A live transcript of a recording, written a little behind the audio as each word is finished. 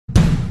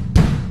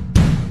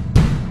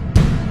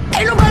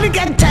Ain't nobody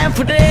got time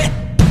for that.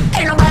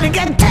 Ain't nobody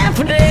got time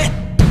for that.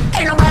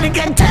 Ain't nobody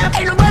got time.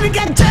 Ain't nobody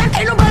got time.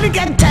 Ain't nobody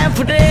got time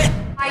for that.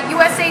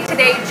 USA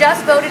Today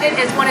just voted it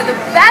as one of the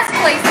best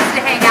places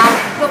to hang out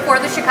before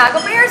the Chicago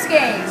Bears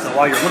game. So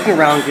while you're looking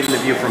around getting the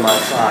view from us,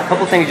 a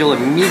couple things you'll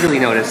immediately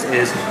notice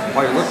is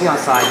while you're looking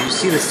outside, you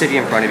see the city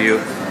in front of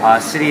you.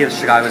 City of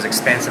Chicago is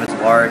expansive, it's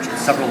large,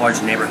 several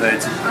large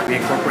neighborhoods. We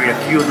incorporate a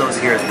few of those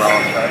here as well.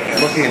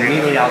 Looking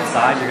immediately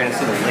outside, you're going to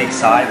see the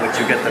lakeside, which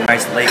you get the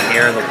nice lake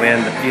air, the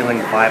wind, the feeling,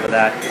 the vibe of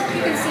that.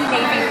 You can see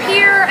Navy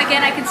Pier,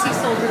 again I can see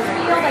Soldier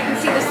Field, I can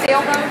see the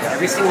sailboats.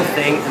 Every single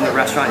thing in the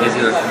restaurant is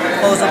either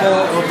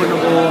closable,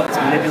 openable, it's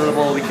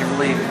manipulable, we can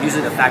really use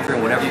it to factor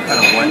in whatever you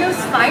kind of want. And those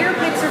fire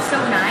pits are so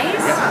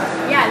nice.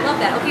 Yeah, I love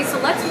that. Okay, so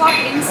let's walk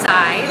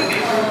inside.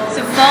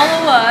 So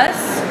follow us.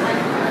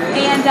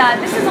 And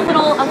this is a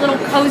little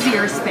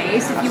cozier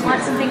space if you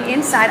want something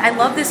inside. I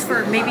love this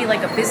for maybe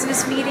like a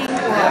business meeting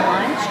or a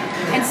lunch.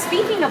 And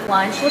speaking of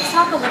lunch, let's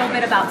talk a little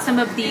bit about some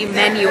of the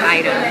menu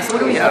items.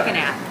 What are we looking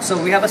at?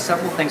 So we have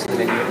several things in the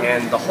menu,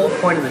 and the whole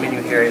point of the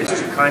menu here is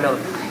to kind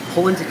of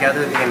pulling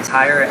together the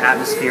entire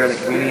atmosphere, the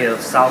community of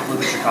South Loop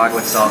of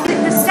Chicago itself.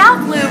 The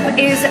South Loop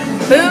is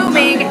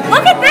booming.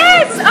 Look at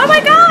this! Oh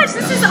my gosh,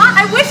 this is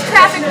I wish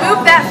traffic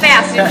moved that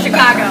fast in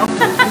Chicago.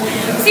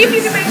 See if you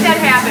can make that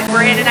happen,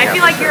 Brandon. I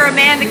feel like you're a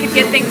man that can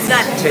get things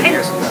done. 10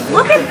 years from now.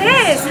 Look at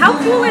this! How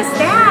cool is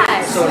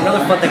that? So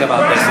another fun thing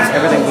about this is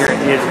everything here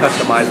is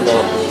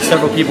customizable.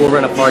 Several people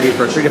run a party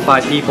for 3 to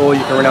 5 people.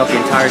 You can rent out the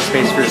entire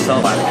space for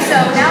yourself. So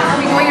now are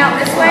we going out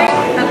this way?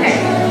 Okay.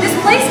 This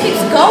place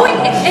keeps going.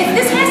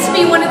 This has to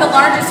be one of the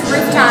largest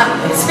rooftop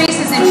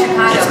spaces in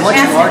Chicago. It's much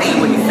larger than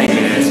what you think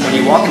it is. When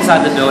you walk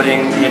inside the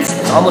building, it's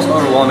almost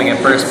overwhelming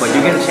at first, but you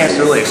get a chance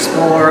to really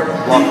explore,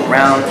 walk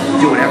around,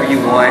 do whatever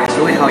you want. It's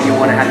really how you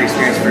want to have the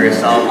experience for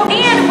yourself. Well,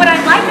 and what I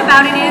like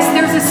about it is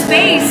there's a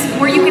space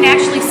where you can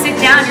actually sit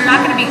down. You're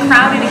not going to be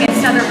crowded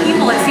against other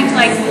people. It seems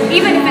like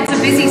even if it's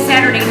a busy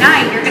Saturday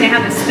night, you're going to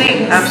have a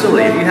space.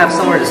 Absolutely. If you have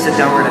somewhere to sit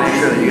down, we're going to make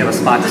sure that you have a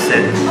spot to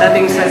sit. That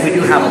being said, we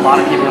do have a lot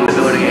of people in the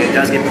building, and it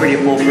does get pretty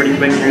full pretty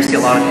quick. You're going to see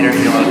a lot of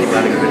energy, a lot of people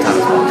having a good time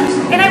as well.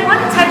 And I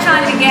want to touch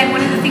on, again,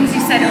 one of the things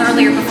you said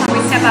earlier before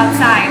we step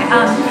outside,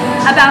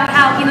 about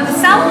how, you know, the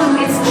South Loop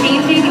is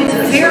changing. It's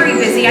very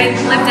busy. I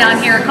lived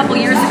down here a couple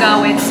years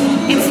ago.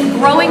 It's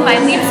growing by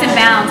leaps and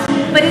bounds.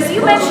 But as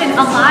you mentioned,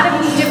 a lot of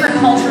different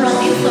cultural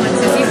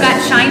influences. You've got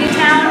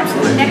Chinatown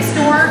next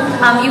door.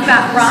 You've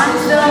got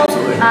Bronzeville,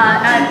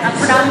 a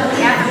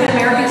predominantly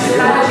African-American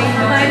Chicago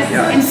neighborhood.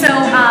 And so,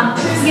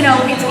 you know,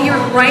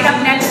 you're right up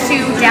next to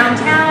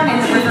downtown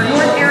and the River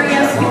North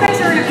area. So you guys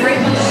are in a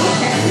great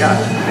location. Yeah,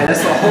 and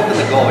that's the hope and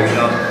the goal, you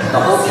know. The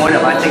whole point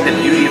of, I think, the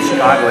beauty of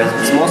Chicago is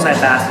it's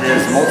multifaceted,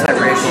 it's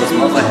multiracial, it's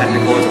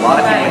multi-ethnical, there's a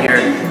lot of people here,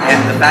 and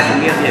the fact that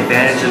we have the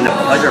advantage and the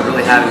pleasure of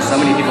really having so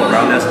many people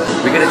around us,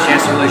 we get a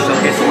chance to really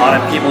showcase a lot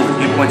of people's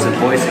viewpoints and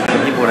voice and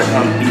get people to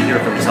come be here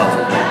for themselves.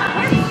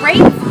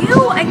 Great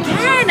view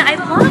again. I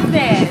love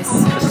this.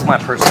 This is my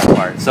personal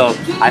part. So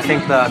I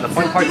think the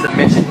fun parts to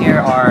mention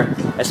here are,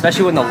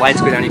 especially when the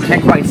lights go down, you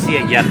can't quite see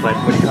it yet, but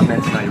when you come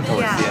in tonight, you'll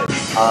totally see it.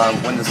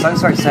 When the sun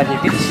starts setting,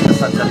 you get to see the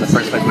sunset in the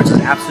first place, which is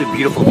an absolutely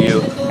beautiful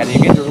view, and then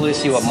you get to really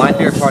see what my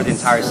favorite part of the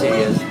entire city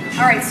is.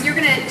 All right, so you're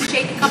going to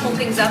shake a couple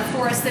things up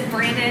for us then,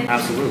 Brandon?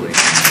 Absolutely.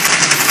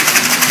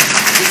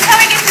 He's how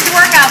he gets his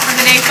workout for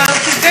the day,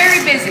 folks. He's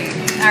very busy.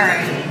 All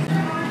right.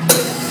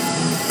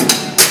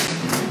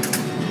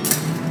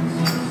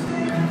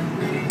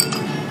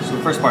 So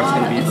the first part is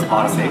going to be the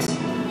bottom base.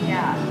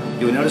 Yeah.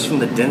 You will notice from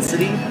the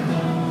density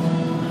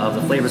of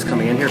the flavors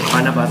coming in here,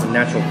 pineapple has a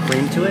natural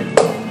cream to it.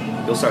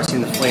 You'll start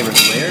seeing the flavors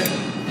layer.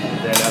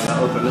 Then as I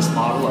open this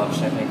bottle of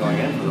champagne going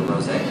in for the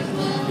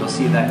rosé, you'll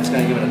see that it's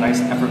going to give it a nice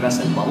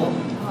effervescent bubble,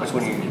 which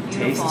when you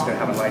taste, it's going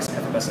to have a nice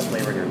effervescent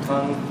flavor in your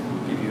tongue,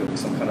 give you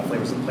some kind of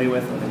flavors to play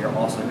with, and then you're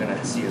also going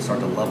to see it start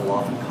to level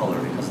off in color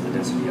because of the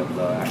density of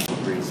the actual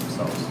ingredients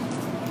themselves.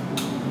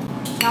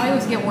 Now I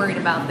always get worried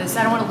about this.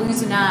 I don't want to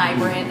lose an eye,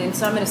 Brandon,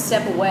 so I'm going to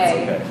step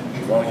away. It's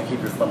okay, as long as you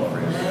keep your thumb over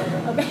here.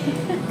 Okay.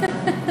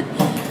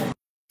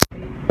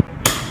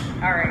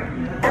 All right,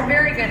 we're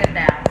very good at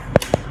that.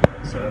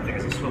 So I think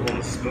it's a swivel and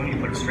a spoon. You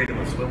put it straight in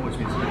the swivel, which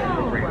means it's going to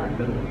incorporate in the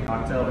middle of the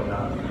cocktail and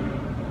not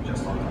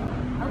just on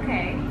top.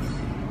 Okay.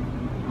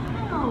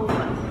 Wow,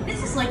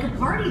 this is like a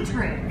party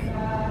trick.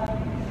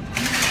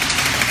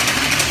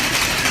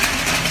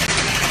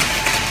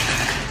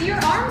 Do your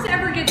arms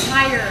ever get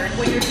tired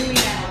when you're doing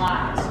that a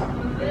lot?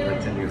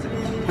 Like 10 years ago.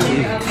 Okay,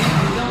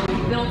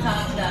 you built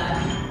up the...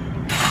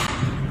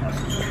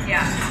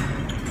 Yeah.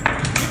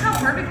 Look how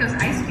perfect those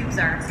ice cubes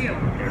are, too.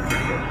 They're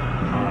pretty good.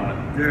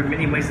 There are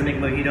many ways to make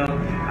mojito.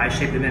 I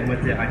shape the mint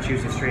with it. I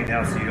choose to straighten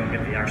out so you don't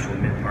get the actual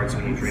mint parts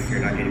when you drink.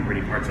 You're not getting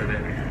pretty parts of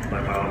it.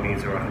 But by all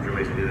means, there are 100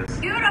 ways to do this.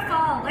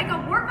 Beautiful, like a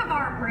work of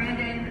art,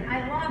 Brandon.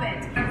 I love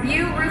it.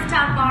 View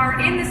Rooftop Bar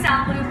in the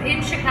South Loop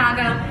in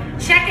Chicago.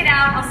 Check it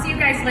out. I'll see you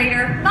guys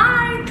later.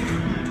 Bye.